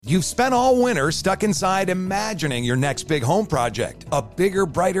You've spent all winter stuck inside imagining your next big home project. A bigger,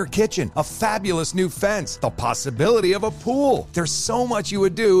 brighter kitchen, a fabulous new fence, the possibility of a pool. There's so much you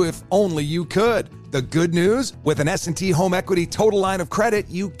would do if only you could. The good news? With an S&T Home Equity Total Line of Credit,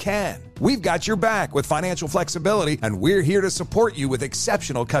 you can. We've got your back with financial flexibility, and we're here to support you with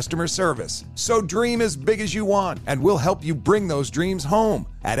exceptional customer service. So dream as big as you want, and we'll help you bring those dreams home.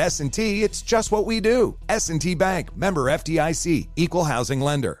 At S&T, it's just what we do. S&T Bank, member FDIC, equal housing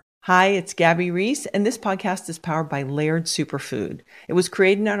lender. Hi, it's Gabby Reese, and this podcast is powered by Laird Superfood. It was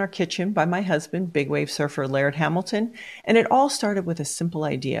created in our kitchen by my husband, big wave surfer Laird Hamilton, and it all started with a simple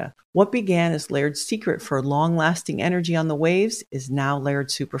idea. What began as Laird's secret for long-lasting energy on the waves is now Laird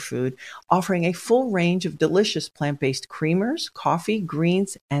Superfood, offering a full range of delicious plant-based creamers, coffee,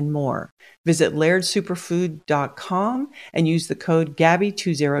 greens, and more. Visit lairdsuperfood.com and use the code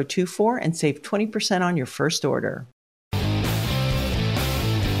GABBY2024 and save 20% on your first order.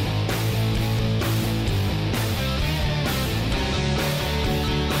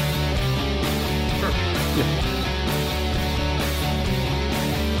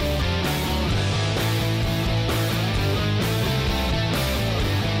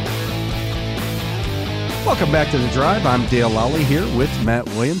 Welcome back to The Drive. I'm Dale Lally here with Matt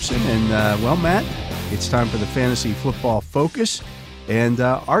Williamson. And, Matt, it's time for the Fantasy Football Focus. And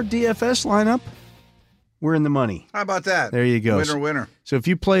our DFS lineup, we're in the money. How about that? There you go. Winner. So if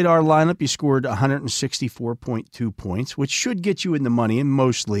you played our lineup, you scored 164.2 points, which should get you in the money in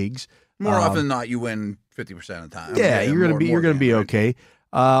most leagues. More often than not, you win 50% of the time. Yeah, you're going to be okay.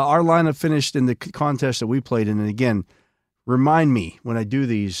 Our lineup finished in the contest that we played in. And, again, remind me when I do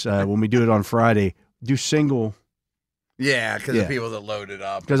these, when we do it on Friday, do single. Yeah, because the people that loaded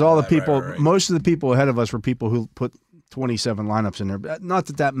up. Because all the people, right. Most of the people ahead of us were people who put 27 lineups in there. Not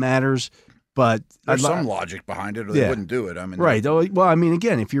that matters, but there's some logic behind it, or they wouldn't do it. I mean, right. Well, I mean,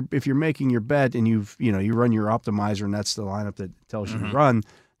 again, if you're making your bet and you run your optimizer and that's the lineup that tells you to run,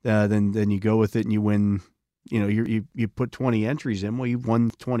 then you go with it and you win. You put 20 entries in. Well, you've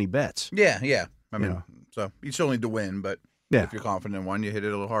won 20 bets. Yeah. I mean, so you still need to win, but. Yeah. If you're confident in one, you hit it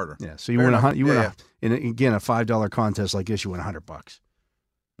a little harder. Yeah. So you win again, a $5 contest like this, you win $100.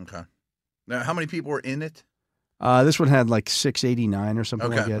 Okay. Now, how many people were in it? This one had like 689 or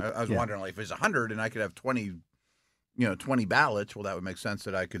something like that. I was wondering, like, if it's 100 and I could have 20 ballots, well, that would make sense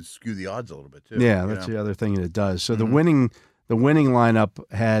that I could skew the odds a little bit too. Yeah, that's the other thing that it does. So the winning lineup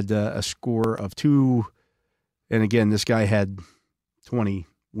had a score of 2, and again, this guy had 20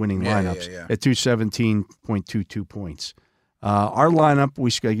 winning lineups at 217.22 points. Our lineup,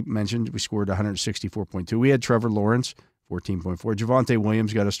 we mentioned, we scored 164.2. We had Trevor Lawrence, 14.4. Javonte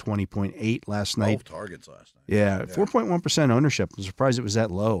Williams got us 20.8 last night. 12 targets last night. Yeah. 4.1% ownership. I'm surprised it was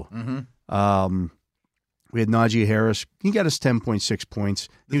that low. Mm-hmm. We had Najee Harris. He got us 10.6 points.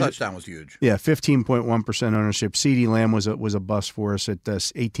 The touchdown was huge. Yeah, 15.1% ownership. CeeDee Lamb was a bust for us at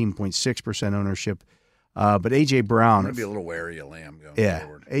 18.6% ownership. But A.J. Brown. I'm going to be a little wary of Lamb going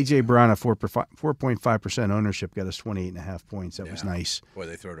forward. A.J. Brown at 4.5% ownership got us 28.5 points. That was nice. Boy,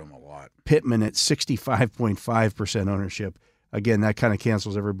 they throw to him a lot. Pittman at 65.5% ownership. Again, that kind of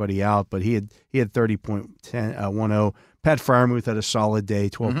cancels everybody out, but he had 30.10. Pat Freiermuth had a solid day,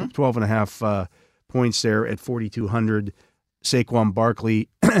 12.5 points there at 4,200. Saquon Barkley,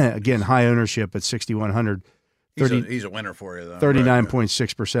 again, high ownership at 6,100. He's a winner for you, though.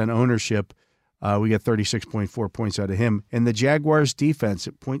 39.6% ownership. We got 36.4 points out of him. And the Jaguars defense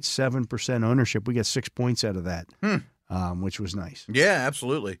at 0.7% ownership. We got 6 points out of that, which was nice. Yeah,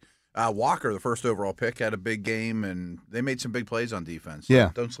 absolutely. Walker, the first overall pick, had a big game, and they made some big plays on defense.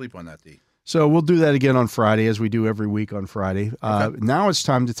 So don't sleep on that, D. So we'll do that again on Friday, as we do every week on Friday. Now it's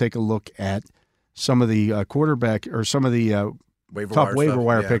time to take a look at some of the quarterback or some of the top waiver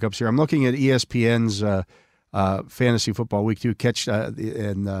wire pickups here. I'm looking at ESPN's Fantasy Football Week 2 catch,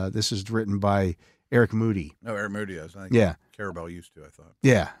 and this is written by Eric Moody. Oh, Eric Moody, I think. Yeah. Carabell used to, I thought.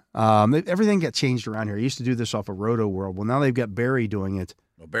 Yeah. Everything got changed around here. I used to do this off of Roto World. Well, now they've got Barry doing it.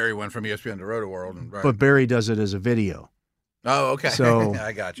 Well, Barry went from ESPN to Roto World. But Barry does it as a video. Oh, okay. So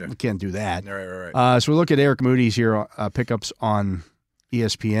I got you. We can't do that. Right. So we look at Eric Moody's here, pickups on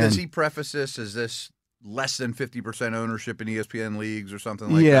ESPN. Does he preface this? Is this less than 50% ownership in ESPN leagues or something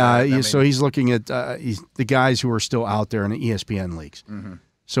like that? Yeah, so he's looking at the guys who are still out there in the ESPN leagues. Mm-hmm.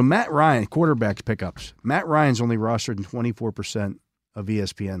 So Matt Ryan, quarterback pickups. Matt Ryan's only rostered in 24% of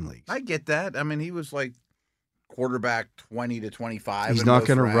ESPN leagues. I get that. I mean, he was like quarterback 20 to 25. He's not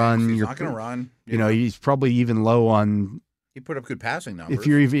going to run. He's not going to run. You know, he's probably even low on. He put up good passing numbers. If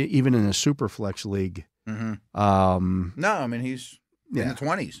you're even in a super flex league. Mm-hmm. No, I mean, he's in the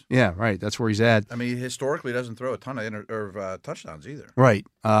 20s. Yeah, right. That's where he's at. I mean, historically doesn't throw a ton of touchdowns either. Right.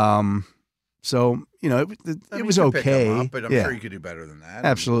 So, it was okay. But I'm sure you could do better than that.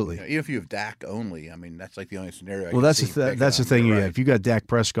 Absolutely. Even if you have Dak only, I mean, that's like the only scenario. Well, that's the thing. Yeah, if you got Dak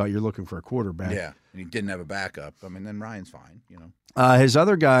Prescott, you're looking for a quarterback. Yeah, and he didn't have a backup. I mean, then Ryan's fine. His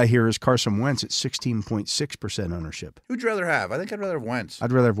other guy here is Carson Wentz at 16.6% ownership. Who'd you rather have? I think I'd rather have Wentz.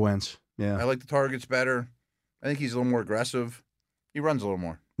 I'd rather have Wentz. Yeah, I like the targets better. I think he's a little more aggressive. He runs a little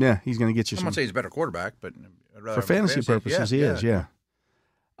more. Yeah, he's going to get you. I'm not saying he's a better quarterback, but I'd rather for fantasy purposes, he is. Yeah.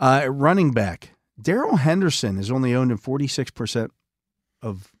 Running back. Darrell Henderson is only owned in 46%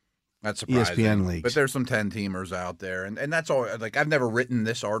 of that's surprising. ESPN leagues. But there's some 10-teamers out there, and that's all. Like, I've never written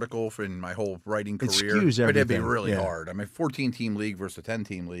this article in my whole writing career. It skews everything. But it'd be really hard. I mean, 14-team league versus a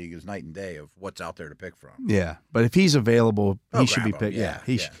 10-team league is night and day of what's out there to pick from. Yeah, but if he's available, he should be picked. Yeah,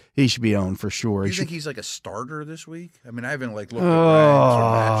 he should be owned for sure. Do you think he's like a starter this week? I mean, I haven't looked at ranks or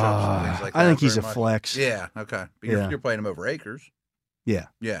matchups and things like that. I think he's a flex. Yeah, okay. But you're playing him over Akers. Yeah.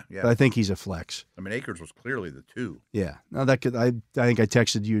 But I think he's a flex. I mean, Akers was clearly the 2. Yeah. Now that could I think I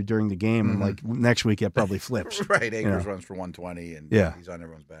texted you during the game and like next week it probably flips. Right. Akers runs for 120 and he's on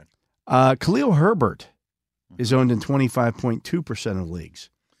everyone's back. Khalil Herbert is owned in 25.2% of leagues.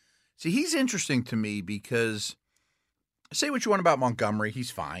 See, he's interesting to me because say what you want about Montgomery,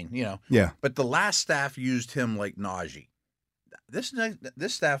 he's fine, Yeah. But the last staff used him like Najee. This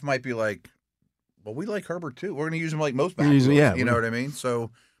staff might be like, well, we like Herbert too. We're going to use him like most backs. Yeah, you know what I mean? So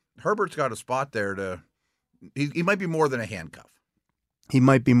Herbert's got a spot there he might be more than a handcuff. He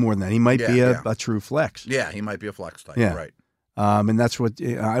might be more than that. He might be a true flex. Yeah, he might be a flex type. Yeah. Right. And that's what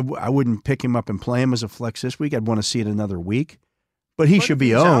I wouldn't pick him up and play him as a flex this week. I'd want to see it another week. But he should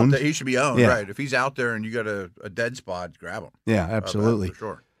be owned. He should be owned, right. If he's out there and you got a dead spot, grab him. Yeah, absolutely. For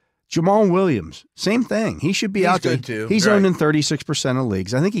sure. Jamal Williams, same thing. He should be out there. Good too. He's owned in 36% of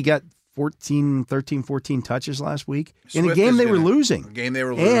leagues. I think he got 14 touches last week in a game they were losing.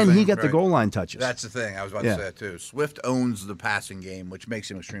 And he got the goal line touches. That's the thing. I was about to say that too. Swift owns the passing game, which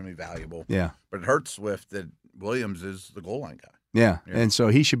makes him extremely valuable. Yeah. But it hurts Swift that Williams is the goal line guy. Yeah. And so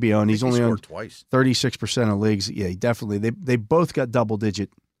he should be owned. He's only owned twice. 36% of leagues. Yeah, definitely. They both got double-digit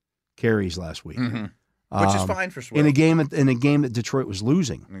carries last week. Mm-hmm. Which is fine for Swift. In a game that Detroit was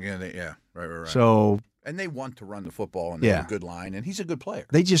losing. Again, right. So and they want to run the football, and they have a good line, and he's a good player.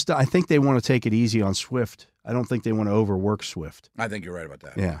 I think they want to take it easy on Swift. I don't think they want to overwork Swift. I think you're right about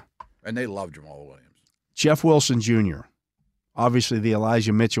that. Yeah. And they love Jamal Williams. Jeff Wilson Jr., obviously the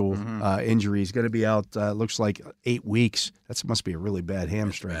Elijah Mitchell injury is going to be out, looks like 8 weeks. That must be a really bad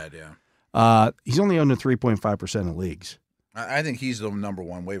hamstring. That's bad, yeah. He's only owned in 3.5% of leagues. I think he's the number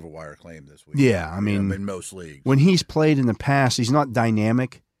one waiver wire claim this week. Yeah, I mean, in most leagues. When he's played in the past, he's not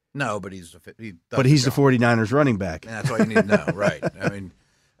dynamic. No, but he's the 49ers running back. And that's all you need to know, right? I mean,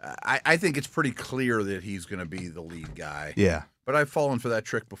 I think it's pretty clear that he's going to be the lead guy. Yeah. But I've fallen for that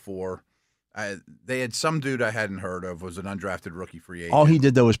trick before. They had some dude I hadn't heard of, was an undrafted rookie free agent. All he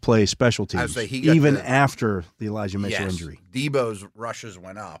did, though, was play special teams, even after the Elijah Mitchell injury. Debo's rushes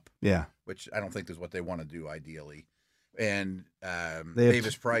went up. Yeah. Which I don't think is what they want to do ideally. And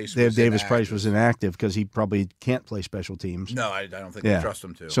Davis Price was inactive because he probably can't play special teams. No, I don't think they trust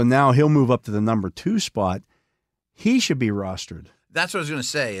him to. So now he'll move up to the number 2 spot. He should be rostered. That's what I was going to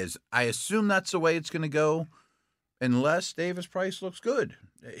say. Is I assume that's the way it's going to go, unless Davis Price looks good.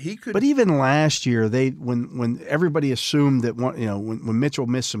 He could. But even last year, when everybody assumed that when Mitchell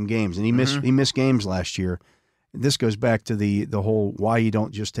missed some games, and he missed games last year. This goes back to the whole why you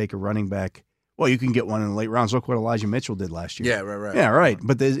don't just take a running back. Well, you can get one in the late rounds. Look what Elijah Mitchell did last year. Yeah, right. Yeah, right.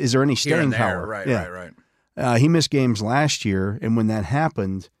 But is there any staying power? Right. He missed games last year, and when that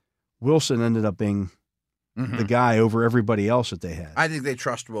happened, Wilson ended up being the guy over everybody else that they had. I think they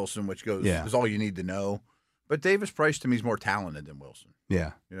trust Wilson, which is all you need to know. But Davis Price, to me, is more talented than Wilson.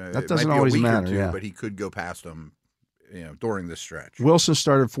 Yeah, that doesn't always matter. But he could go past him, during this stretch. Wilson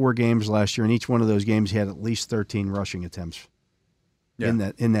started 4 games last year, and each one of those games he had at least 13 rushing attempts. In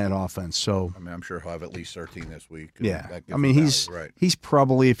that offense, so I mean, I'm sure he'll have at least 13 this week. Yeah, I mean, he's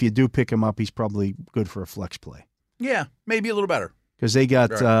probably, if you do pick him up, he's probably good for a flex play. Yeah, maybe a little better because they've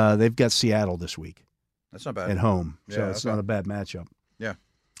got Seattle this week. That's not bad at home, so it's not a bad matchup. Yeah.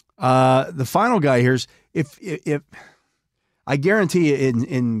 The final guy here is if I guarantee you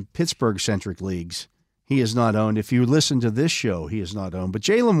in Pittsburgh centric leagues he is not owned. If you listen to this show, he is not owned. But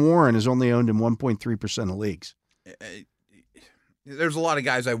Jaylen Warren is only owned in 1.3% of leagues. There's a lot of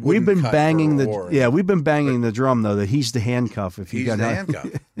guys we've been banging the drum though that he's the handcuff. If he's the handcuff,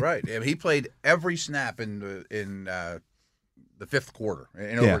 right? He played every snap in the 5th quarter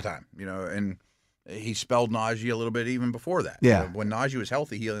in overtime. And he spelled Najee a little bit even before that. Yeah. When Najee was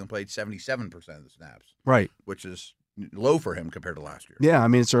healthy, he only played 77% of the snaps. Right. Which is low for him compared to last year. Yeah, I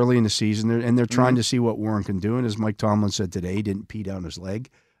mean, it's early in the season, and they're trying to see what Warren can do. And as Mike Tomlin said today, he didn't pee down his leg.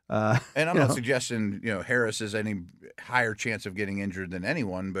 And I'm not suggesting Harris has any higher chance of getting injured than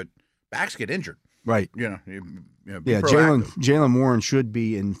anyone, but backs get injured. Right. Be Jaylen Warren should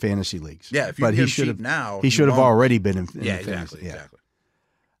be in fantasy leagues. Yeah, if you but he should have now. He should have already been in yeah, fantasy. Exactly.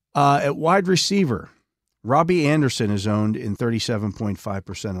 At wide receiver, Robbie Anderson is owned in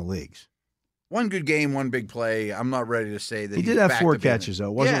 37.5% of leagues. One good game, one big play. I'm not ready to say that he did have 4 catches, though.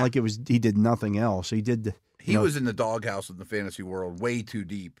 It wasn't like he did nothing else. He did. He was in the doghouse of the fantasy world way too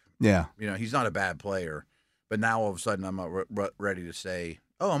deep. Yeah. He's not a bad player, but now all of a sudden I'm not ready to say,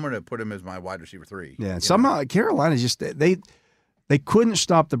 I'm going to put him as my wide receiver 3. Yeah. Somehow Carolina just they couldn't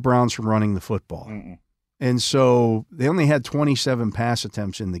stop the Browns from running the football. Mm-mm. And so they only had 27 pass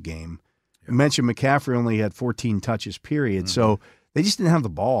attempts in the game. You mentioned McCaffrey only had 14 touches, period. Mm-hmm. So they just didn't have the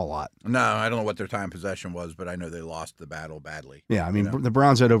ball a lot. No, I don't know what their time possession was, but I know they lost the battle badly. Yeah, I mean, the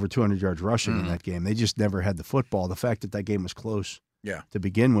Browns had over 200 yards rushing in that game. They just never had the football. The fact that game was close to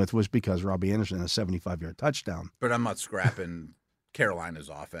begin with was because Robbie Anderson had a 75-yard touchdown. But I'm not scrapping Carolina's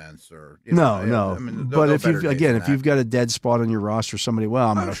offense or no. I mean, but if you've got a dead spot on your roster, somebody,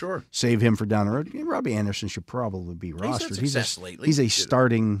 I'm going to save him for down the road. Robbie Anderson should probably be rostered. He's a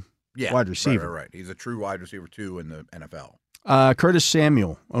starting wide receiver. Right. He's a true wide receiver too in the NFL. Curtis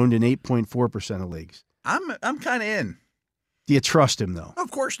Samuel owned in 8.4% of leagues. I'm kind of in. Do you trust him though? Of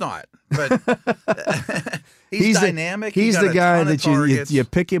course not. But he's dynamic. He's the guy that you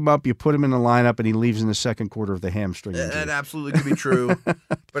pick him up, you put him in the lineup, and he leaves in the second quarter of the hamstring injury. That absolutely could be true.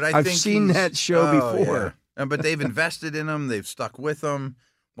 But I've seen that show before. Yeah. But they've invested in him. They've stuck with him.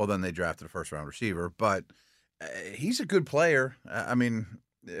 Well, then they drafted a first-round receiver. But he's a good player. I mean,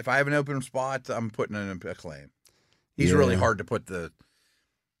 if I have an open spot, I'm putting in a claim. He's really hard to put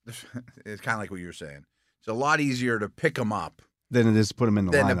it's kind of like what you're saying. It's a lot easier to pick him up than it is to put him in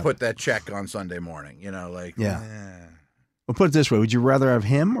the lineup. Than to put that check on Sunday morning. Well, put it this way. Would you rather have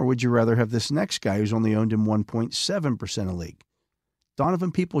him or would you rather have this next guy who's only owned in 1.7% of league?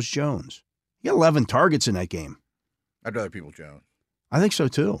 Donovan Peoples-Jones. He had 11 targets in that game. I'd rather Peoples-Jones. I think so,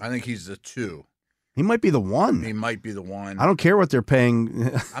 too. I think he's the 2. He might be the 1. He might be the 1. I don't care what they're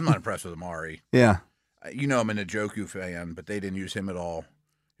paying. I'm not impressed with Amari. Yeah. I'm a Njoku fan, but they didn't use him at all.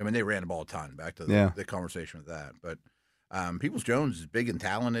 I mean, they ran the ball a ton, back to the conversation with that. But Peoples-Jones is big and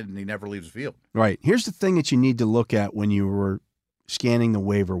talented, and he never leaves the field. Right. Here's the thing that you need to look at when you were scanning the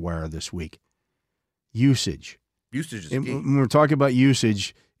waiver wire this week. Usage. Usage is key. When we're talking about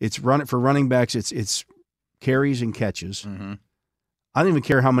usage, it's for running backs, it's carries and catches. Mm-hmm. I don't even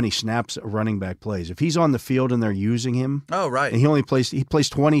care how many snaps a running back plays. If he's on the field and they're using him, right, and he plays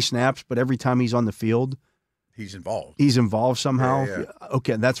 20 snaps, but every time he's on the field, he's involved. He's involved somehow. Yeah.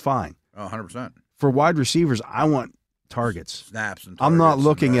 Okay, that's fine. 100%. For wide receivers, I want targets, snaps, and targets. I'm not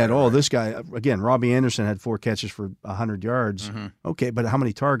looking at this guy again. Robbie Anderson had 4 catches for 100 yards. Mm-hmm. Okay, but how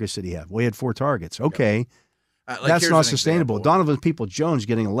many targets did he have? Well, he had 4 targets. Okay. Yep. That's not sustainable. Donovan Peoples-Jones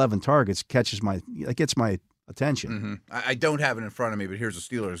getting 11 targets gets my attention. Mm-hmm. I don't have it in front of me, but here's a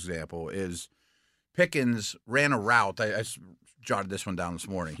Steelers example. Is Pickens ran a route. I jotted this one down this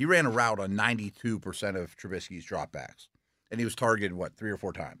morning. He ran a route on 92% of Trubisky's dropbacks, and he was targeted, 3 or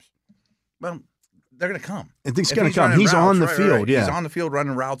 4 times? Well, they're going to come. It's going to come. He's on the field, right. Yeah. He's on the field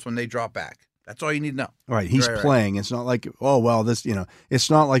running routes when they drop back. That's all you need to know. Right. He's playing. It's not like, it's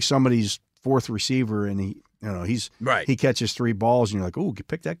not like somebody's 4th receiver and he catches 3 balls and you're like, oh,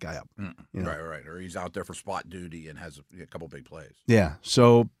 pick that guy up. Right. Or he's out there for spot duty and has a couple big plays. Yeah.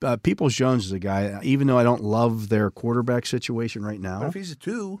 So Peoples-Jones is a guy, even though I don't love their quarterback situation right now. But if he's a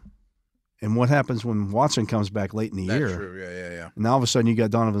 2. And what happens when Watson comes back late in the year? That's true. Yeah. And all of a sudden you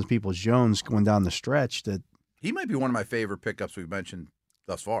got Donovan Peoples-Jones going down the stretch. That he might be one of my favorite pickups we've mentioned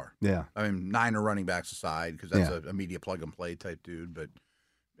thus far. Yeah. I mean, Niner running backs aside, because that's a media plug-and-play type dude. But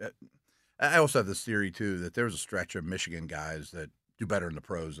I also have this theory, too, that there's a stretch of Michigan guys that do better in the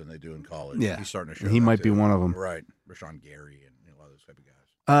pros than they do in college. Yeah. He's starting to show he might be one of them. Right. Rashawn Gary and a lot of those type of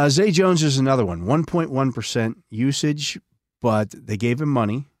guys. Zay Jones is another one. 1.1% usage, but they gave him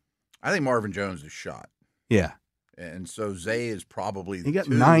money. I think Marvin Jones is shot. Yeah. And so Zay is probably He got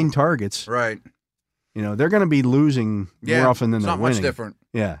 9 targets. Right. They're going to be losing more often than they're winning. It's not much different.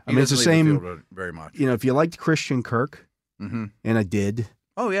 Yeah. I mean, it's the same. Very much. If you liked Christian Kirk, and I did.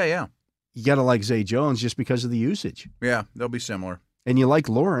 Oh, yeah. You got to like Zay Jones just because of the usage. Yeah, they'll be similar. And you like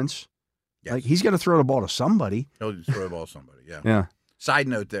Lawrence. Yes. Like, he's got to throw the ball to somebody. He'll just throw the ball to somebody, yeah. Yeah. Side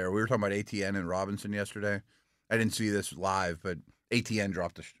note there, we were talking about ATN and Robinson yesterday. I didn't see this live, but ATN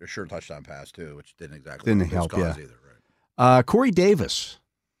dropped a sure touchdown pass too, which didn't help. Yeah. Either, right? Corey Davis,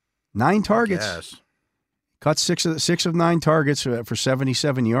 9 targets. Caught 6 of 9 targets for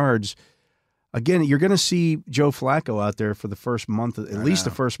 77 yards. Again, you're going to see Joe Flacco out there for the first month, at least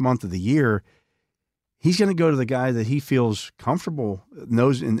the first month of the year. He's going to go to the guy that he feels comfortable,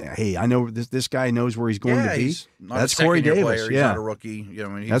 knows. And hey, I know this guy knows where he's going to be. That's Corey Davis. Player. He's not a rookie.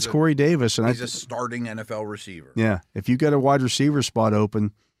 That's Corey Davis, and he's a starting NFL receiver. Yeah, if you got a wide receiver spot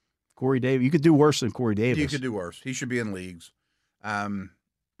open, Corey Davis, you could do worse than Corey Davis. You could do worse. He should be in leagues.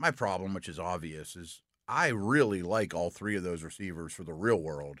 My problem, which is obvious, is I really like all 3 of those receivers for the real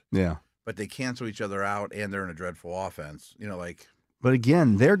world. Yeah, but they cancel each other out, and they're in a dreadful offense. But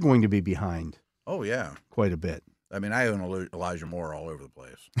again, they're going to be behind. Oh, yeah. Quite a bit. I mean, I own Elijah Moore all over the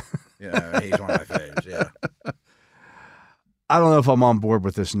place. He's one of my faves, yeah. I don't know if I'm on board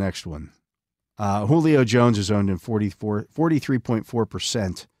with this next one. Julio Jones is owned in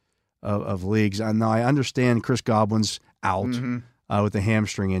 43.4% of leagues. Now, I understand Chris Godwin's out with the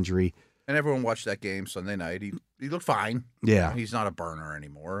hamstring injury. And everyone watched that game Sunday night. He looked fine. Yeah. He's not a burner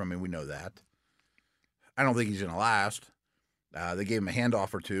anymore. I mean, we know that. I don't think he's going to last. They gave him a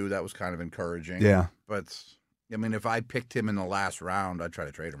handoff or 2. That was kind of encouraging. Yeah. But, I mean, if I picked him in the last round, I'd try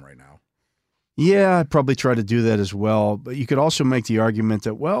to trade him right now. Yeah, I'd probably try to do that as well. But you could also make the argument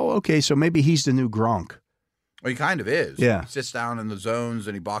that, well, okay, so maybe he's the new Gronk. Well, he kind of is. Yeah. He sits down in the zones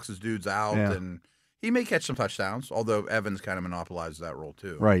and he boxes dudes out. Yeah. And he may catch some touchdowns, although Evans kind of monopolizes that role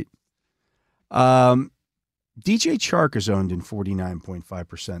too. Right. DJ Chark is owned in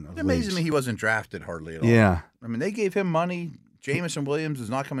 49.5% of It amazes me he wasn't drafted hardly at all. Yeah. I mean, they gave him money. Jamison Williams is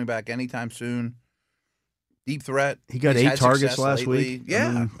not coming back anytime soon. Deep threat. He got 8 targets last week.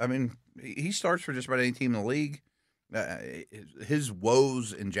 Yeah. I mean, he starts for just about any team in the league. His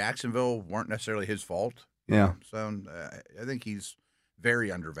woes in Jacksonville weren't necessarily his fault. Yeah. So I think he's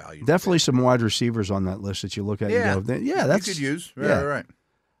very undervalued. Definitely some wide receivers on that list that you look at and go, that's you could use. Right.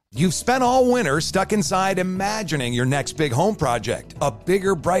 You've spent all winter stuck inside imagining your next big home project. A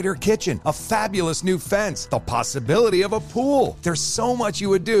bigger, brighter kitchen, a fabulous new fence, the possibility of a pool. There's so much you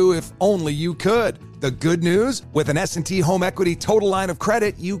would do if only you could. The good news? With an S&T Home Equity Total Line of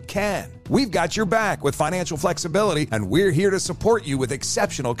Credit, you can. We've got your back with financial flexibility, and we're here to support you with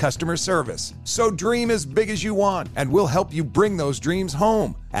exceptional customer service. So dream as big as you want, and we'll help you bring those dreams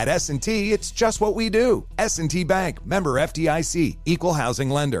home. At S&T, it's just what we do. S&T Bank, member FDIC, equal housing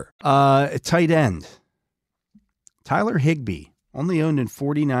lender. Tight end. Tyler Higbee, only owned in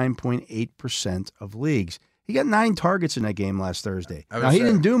 49.8% of leagues. He got 9 targets in that game last Thursday. Now, he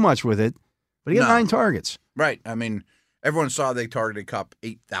didn't do much with it, but he got 9 targets. Right. I mean, everyone saw they targeted Kupp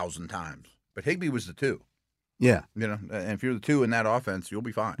 8,000 times, but Higbee was the 2. Yeah. And if you're the 2 in that offense, you'll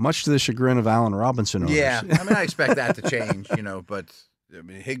be fine. Much to the chagrin of Allen Robinson owners. Yeah. I mean, I expect that to change, but I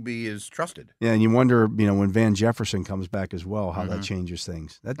mean, Higbee is trusted. Yeah, and you wonder, when Van Jefferson comes back as well, how that changes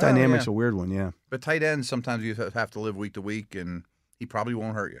things. That dynamic's a weird one, yeah. But tight ends, sometimes you have to live week to week, and he probably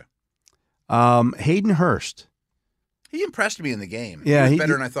won't hurt you. Hayden Hurst. He impressed me in the game. Yeah, he was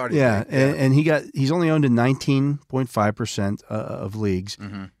better than I thought he'd be. And he's only owned in 19.5% of leagues.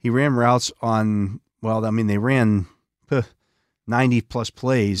 Mm-hmm. He ran routes on, they ran 90-plus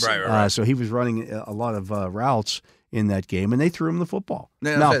plays. Right. So he was running a lot of routes in that game, and they threw him the football.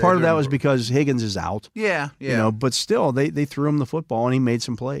 Yeah, now, part of that was because Higgins is out. Yeah. But still, they threw him the football, and he made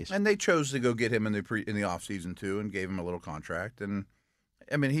some plays. And they chose to go get him in the offseason, too, and gave him a little contract. And,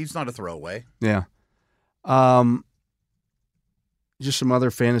 I mean, he's not a throwaway. Yeah. Just some other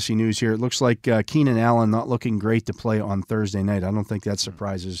fantasy news here. It looks like Keenan Allen not looking great to play on Thursday night. I don't think that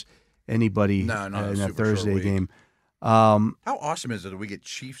surprises anybody in that Thursday game. How awesome is it that we get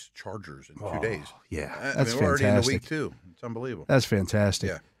Chiefs-Chargers in 2 days? Yeah, that's we're already in the fantastic. week, too. It's unbelievable. That's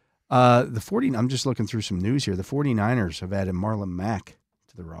fantastic. Yeah. I'm just looking through some news here. The 49ers have added Marlon Mack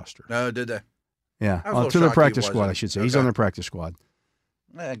to the roster. No, did they? Yeah, I was to their shocked practice he squad, I wasn't. should say. Okay. He's on their practice squad.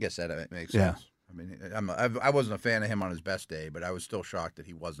 I guess that makes Yeah. sense. I mean, I wasn't a fan of him on his best day, but I was still shocked that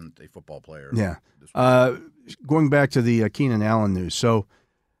he wasn't a football player. Yeah. Going back to the Keenan Allen news. So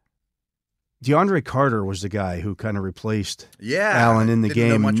DeAndre Carter was the guy who kind of replaced Allen in the didn't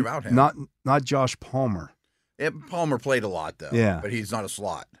game. know much about him. Not Josh Palmer. Yeah, Palmer played a lot, though. Yeah. But he's not a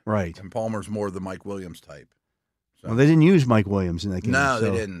slot. Right. And Palmer's more the Mike Williams type. So. Well, they didn't use Mike Williams in that game. No, so,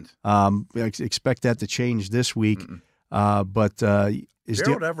 they didn't. I expect that to change this week.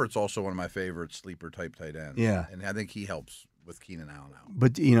 Gerald Everett's also one of my favorite sleeper-type tight ends. Yeah. And I think he helps with Keenan Allen out.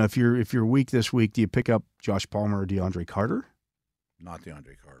 But, if you're weak this week, do you pick up Josh Palmer or DeAndre Carter? Not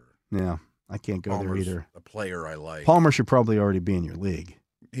DeAndre Carter. Yeah, I can't go Palmer's there either. a player I like. Palmer should probably already be in your league.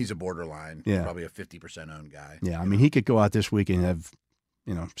 He's a borderline. Yeah. He's probably a 50% owned guy. Yeah, I mean, he could go out this week and have,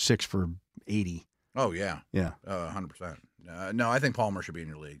 6 for 80. Oh, yeah. Yeah. 100%. No, I think Palmer should be in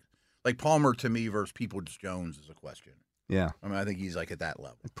your league. Like, Palmer, to me, versus Peoples-Jones is a question. Yeah. I mean, I think he's, like, at that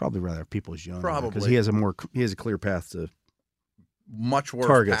level. I'd probably rather have Peoples-Jones. Probably. Because he has a clear path to much worse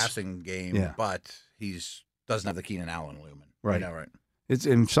targets. Passing game, Yeah. but doesn't have the Keenan Allen lumen. Right. Right. It's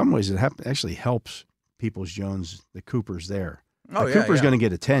in some ways, it actually helps Peoples-Jones, the Cooper's there. Oh, yeah. Cooper's going to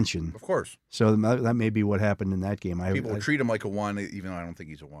get attention. Of course. So that may be what happened in that game. People treat him like a 1, even though I don't think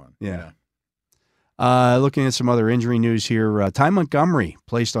he's a 1. Yeah. Looking at some other injury news here, Ty Montgomery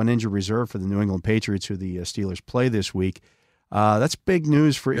placed on injured reserve for the New England Patriots, who the Steelers play this week. That's big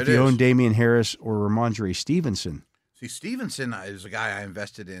news for if you own Damian Harris or Ramondre Stevenson. See, Stevenson is a guy I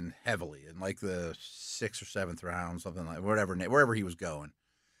invested in heavily in like the 6th or 7th round, something like wherever he was going,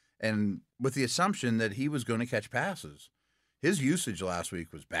 and with the assumption that he was going to catch passes. His usage last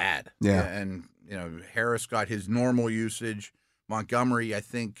week was bad. Yeah, and Harris got his normal usage. Montgomery, I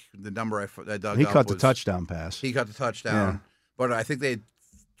think the number I dug up, he caught the touchdown pass. He caught the touchdown, but I think they had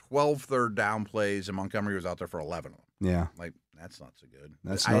 12 third down plays, and Montgomery was out there for 11 of them. Yeah, like that's not so good.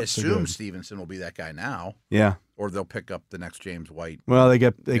 I assume Stevenson will be that guy now. Yeah, or they'll pick up the next James White. Well, they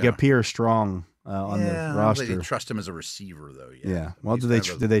get Pierre Strong on the roster. They didn't trust him as a receiver though. Yet. Yeah. Well, do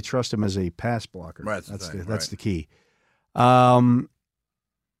they trust him as a pass blocker? Right. That's the key. Panthers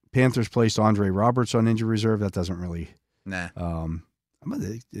placed Andre Roberts on injury reserve. That doesn't really. Nah.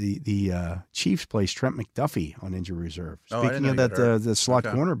 The Chiefs placed Trent McDuffie on injury reserve. Speaking of that, the slot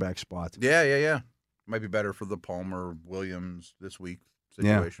cornerback spot. Yeah. Might be better for the Palmer Williams this week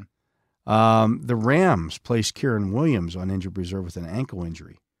situation. Yeah. The Rams placed Kieran Williams on injured reserve with an ankle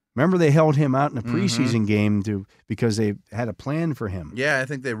injury. Remember, they held him out in a preseason game because they had a plan for him. Yeah, I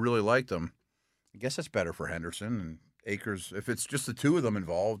think they really liked him. I guess that's better for Henderson and Akers. If it's just the two of them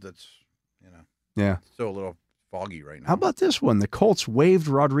involved, it's still a little foggy right now. How about this one? The Colts waived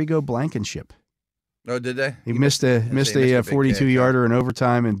Rodrigo Blankenship. Oh, did they? He missed a 42-yarder in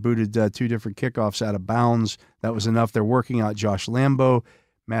overtime and booted 2 different kickoffs out of bounds. That was enough. They're working out Josh Lambo,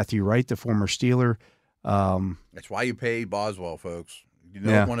 Matthew Wright, the former Steeler. That's why you pay Boswell, folks. You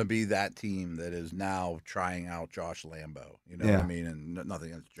don't want to be that team that is now trying out Josh Lambo. You know what I mean? And nothing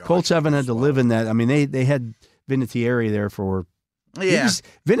against Josh. Colts haven't had to live in that. I mean, they had Vinatieri there for. Yeah,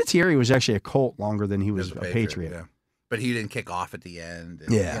 Vinatieri was actually a Colt longer than he was a Patriot. Yeah. But he didn't kick off at the end.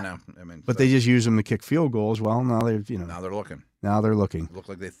 And, but they just used him to kick field goals. Well, now they're now they're looking. Now they're looking. It looked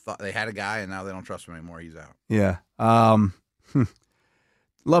like they thought they had a guy, and now they don't trust him anymore. He's out. Yeah.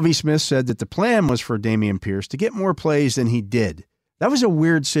 Lovie Smith said that the plan was for Dameon Pierce to get more plays than he did. That was a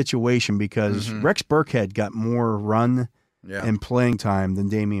weird situation because Rex Burkhead got more run and playing time than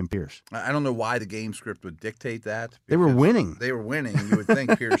Dameon Pierce. I don't know why the game script would dictate that. They were winning. They were winning. You would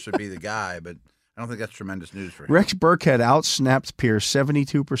think Pierce should be the guy, but I don't think that's tremendous news for him. Rex Burkhead outsnapped Pierce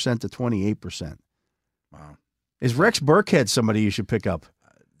 72% to 28%. Wow. Is Rex Burkhead somebody you should pick up?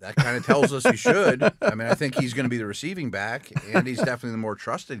 That kind of tells us he should. I mean, I think he's going to be the receiving back, and he's definitely the more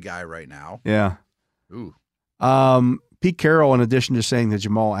trusted guy right now. Yeah. Ooh. Pete Carroll, in addition to saying that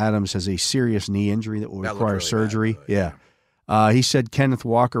Jamal Adams has a serious knee injury that will require surgery. Bad, though, he said Kenneth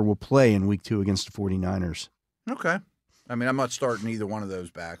Walker will play in Week 2 against the 49ers. Okay. I mean, I'm not starting either one of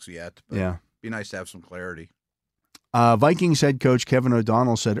those backs yet, but it'd be nice to have some clarity. Vikings head coach Kevin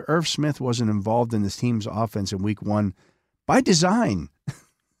O'Donnell said Irv Smith wasn't involved in this team's offense in Week 1 by design.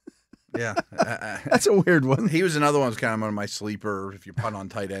 Yeah. That's a weird one. He was another one who's kind of one of my sleeper, if you punt on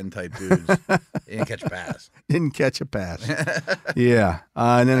tight end type dudes. He didn't catch a pass. Didn't catch a pass. Yeah.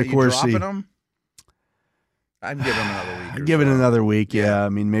 And then, of course, him? I'd give him another week. Give it another week, yeah. I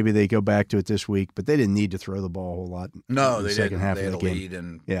mean, maybe they go back to it this week, but they didn't need to throw the ball a whole lot. No, they didn't. Second half they had of the a game. lead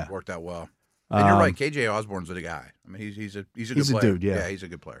and worked out well. And you're right. KJ Osborne's a guy. I mean, he's a good player. Dude, yeah. Yeah, he's a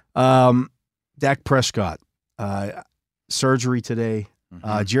good player. Dak Prescott, surgery today.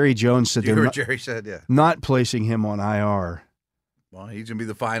 Jerry Jones said Jerry said, not placing him on IR. Well, he's going to be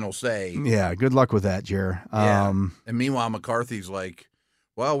the final say. Yeah, good luck with that, Jer. And meanwhile, McCarthy's like,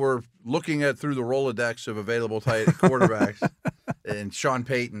 well, we're looking at through the Rolodex of available tight quarterbacks. And Sean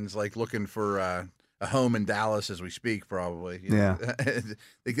Payton's like looking for a home in Dallas as we speak, probably. You know?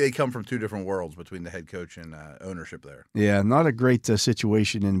 They come from two different worlds between the head coach and ownership there. Yeah, not a great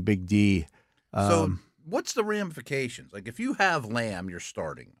situation in Big D. So what's the ramifications? Like, if you have Lamb, you're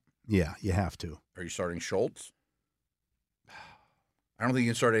starting. Yeah, you have to. Are you starting Schultz? I don't think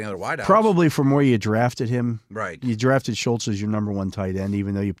you can start any other wideouts. Probably from where you drafted him. Right. You drafted Schultz as your number 1 tight end,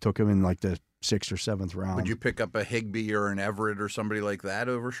 even though you took him in like the 6th or 7th round. Would you pick up a Higbee or an Everett or somebody like that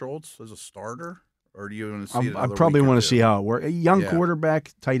over Schultz as a starter? or do you want to see it? I probably want to see how it works. A young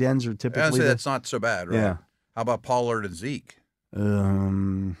quarterback, tight ends are typically. I'd say that's not so bad, right? Yeah. How about Pollard and Zeke? I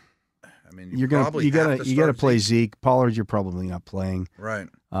mean, you gotta play Zeke. Pollard, you're probably not playing. Right.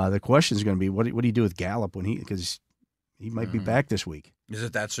 The question is going to be what do you do with Gallup because he might be back this week? Is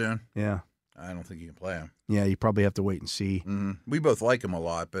it that soon? Yeah. I don't think you can play him. Yeah, you probably have to wait and see. Mm-hmm. We both like him a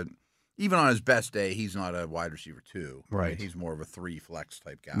lot, but even on his best day, he's not a wide receiver 2. Right. I mean, he's more of a 3 flex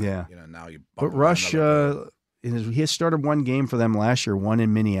type guy. Yeah. Now you. But Rush, he has started one game for them last year, one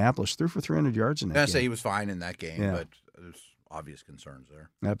in Minneapolis, threw for 300 yards in that game. I say he was fine in that game, but there's obvious concerns there.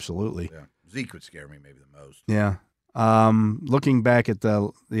 Absolutely. Yeah. Zeke would scare me maybe the most. Yeah. Looking back at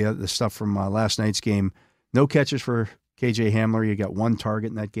the stuff from last night's game, no catches for KJ Hamler. You got 1 target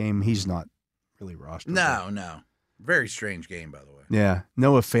in that game. He's not really rostered. No. Very strange game, by the way. Yeah.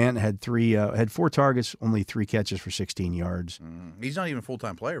 Noah Fant had 4 targets, only 3 catches for 16 yards. He's not even a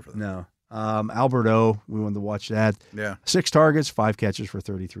full-time player for them. No. Albert O, we wanted to watch that. Yeah. 6 targets, 5 catches for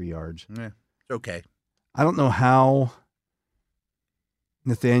 33 yards. Yeah. It's okay. I don't know how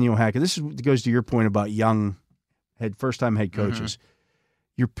Nathaniel Hackett, this goes to your point about young first-time head coaches.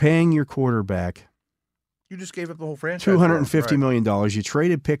 You're paying your quarterback. You just gave up the whole franchise. $250 million. You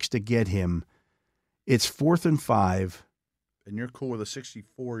traded picks to get him. It's 4th and 5. And you're cool with a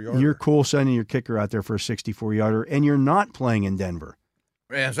 64-yarder. You're cool sending your kicker out there for a 64-yarder, and you're not playing in Denver.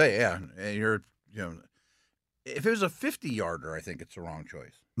 Yeah. And if it was a 50-yarder, I think it's the wrong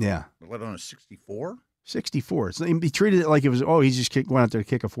choice. Yeah. Let alone a 64? 64. He treated it like it was, he just went out there to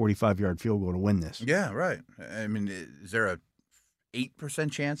kick a 45-yard field goal to win this. Yeah, right. I mean, is there a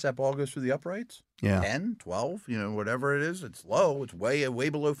 8% chance that ball goes through the uprights? Yeah. 10, 12, whatever it is. It's low. It's way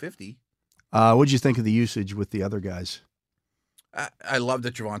below 50. What'd you think of the usage with the other guys? I love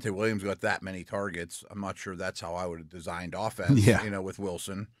that Javonte Williams got that many targets. I'm not sure that's how I would have designed offense, with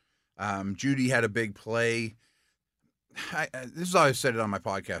Wilson. Judy had a big play. This is how I said it on my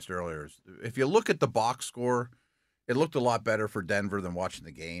podcast earlier. If you look at the box score, it looked a lot better for Denver than watching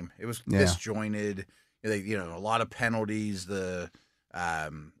the game. It was disjointed. A lot of penalties. It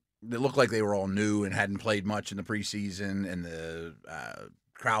looked like they were all new and hadn't played much in the preseason, and the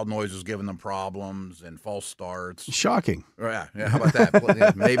crowd noise was giving them problems and false starts. Shocking. Yeah. How about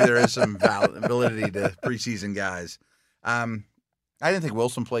that? Maybe there is some validity to preseason guys. I didn't think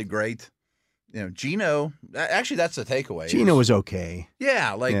Wilson played great. Geno, actually, that's the takeaway. Geno was okay.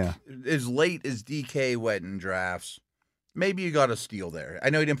 Yeah, as late as DK went in drafts, maybe you got a steal there.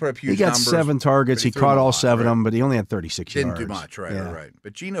 I know he didn't put up huge numbers. He got 7 targets. He caught all 7 of them, but he only had 36 yards. Didn't do much, right.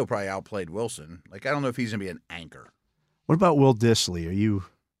 But Geno probably outplayed Wilson. I don't know if he's going to be an anchor. What about Will Dissly? Are you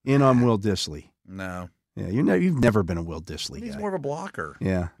in on Will Dissly? No. Yeah, you've never been a Will Dissly guy. He's more of a blocker.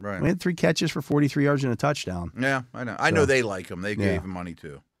 Yeah. Right. We had 3 catches for 43 yards and a touchdown. Yeah, I know. I know they like him. They gave him money,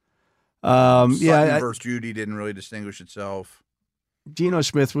 too. Sutton versus Judy didn't really distinguish itself. Geno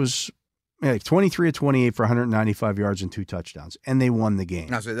Smith was 23 of 28 for 195 yards and 2 touchdowns, and they won the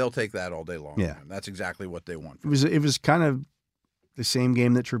game. I say they'll take that all day long. Yeah, that's exactly what they want. It was kind of the same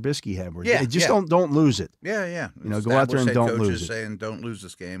game that Trubisky had. Where don't lose it. Yeah. Go out there and don't lose it. Saying don't lose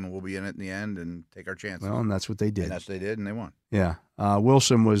this game, and we'll be in it in the end and take our chances. Well, and that's what they did. And that's what they did, and they won. Yeah.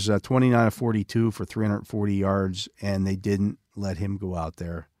 Wilson was 29 of 42 for 340 yards, and they didn't let him go out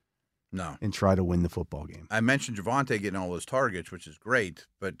there. No. And try to win the football game. I mentioned Javonte getting all those targets, which is great,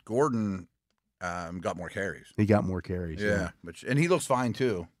 but Gordon got more carries. He got more carries. Yeah. And he looks fine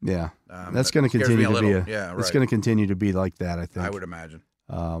too. Yeah. That's going to continue to be It's going to continue to be like that, I think. I would imagine.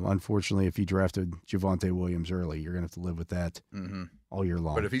 Unfortunately, if you drafted Javonte Williams early, you're going to have to live with that all year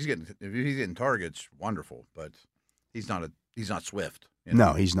long. But if he's getting targets, wonderful, but he's not Swift.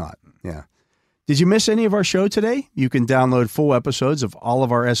 No, he's not. Yeah. Did you miss any of our show today? You can download full episodes of all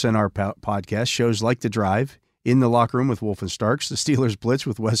of our SNR podcast shows like The Drive, In the Locker Room with Wolf and Starks, The Steelers Blitz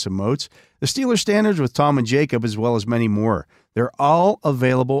with Wes and Moats, The Steelers Standards with Tom and Jacob, as well as many more. They're all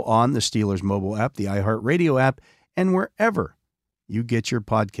available on the Steelers mobile app, the iHeartRadio app, and wherever you get your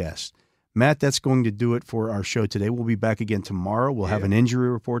podcasts. Matt, that's going to do it for our show today. We'll be back again tomorrow. We'll have an injury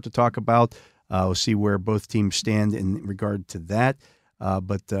report to talk about. We'll see where both teams stand in regard to that.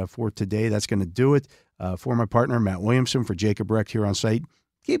 But for today, that's going to do it. For my partner, Matt Williamson, for Jacob Recht here on site,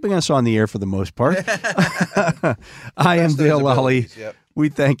 keeping us on the air for the most part. I am Dale Lally. Yep. We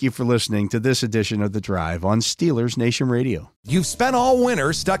thank you for listening to this edition of The Drive on Steelers Nation Radio. You've spent all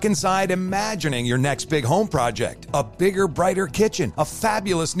winter stuck inside imagining your next big home project. A bigger, brighter kitchen, a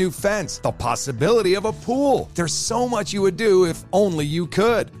fabulous new fence, the possibility of a pool. There's so much you would do if only you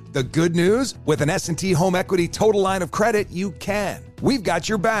could. The good news? With an S&T Home Equity Total Line of Credit, you can. We've got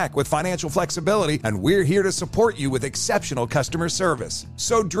your back with financial flexibility, and we're here to support you with exceptional customer service.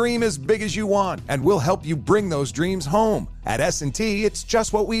 So dream as big as you want, and we'll help you bring those dreams home. At S&T, it's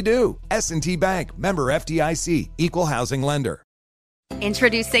just what we do. S&T Bank, member FDIC, equal housing lender.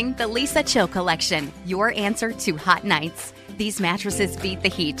 Introducing the Lisa Chill Collection, your answer to hot nights. These mattresses beat the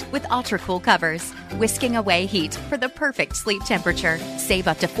heat with ultra-cool covers, whisking away heat for the perfect sleep temperature. Save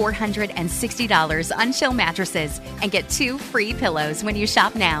up to $460 on Chill mattresses and get 2 free pillows when you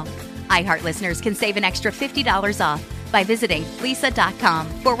shop now. iHeart listeners can save an extra $50 off by visiting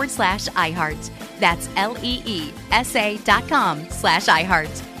lisa.com/iHeart. That's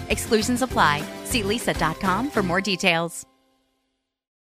LEESA.com/iHeart. Exclusions apply. See lisa.com for more details.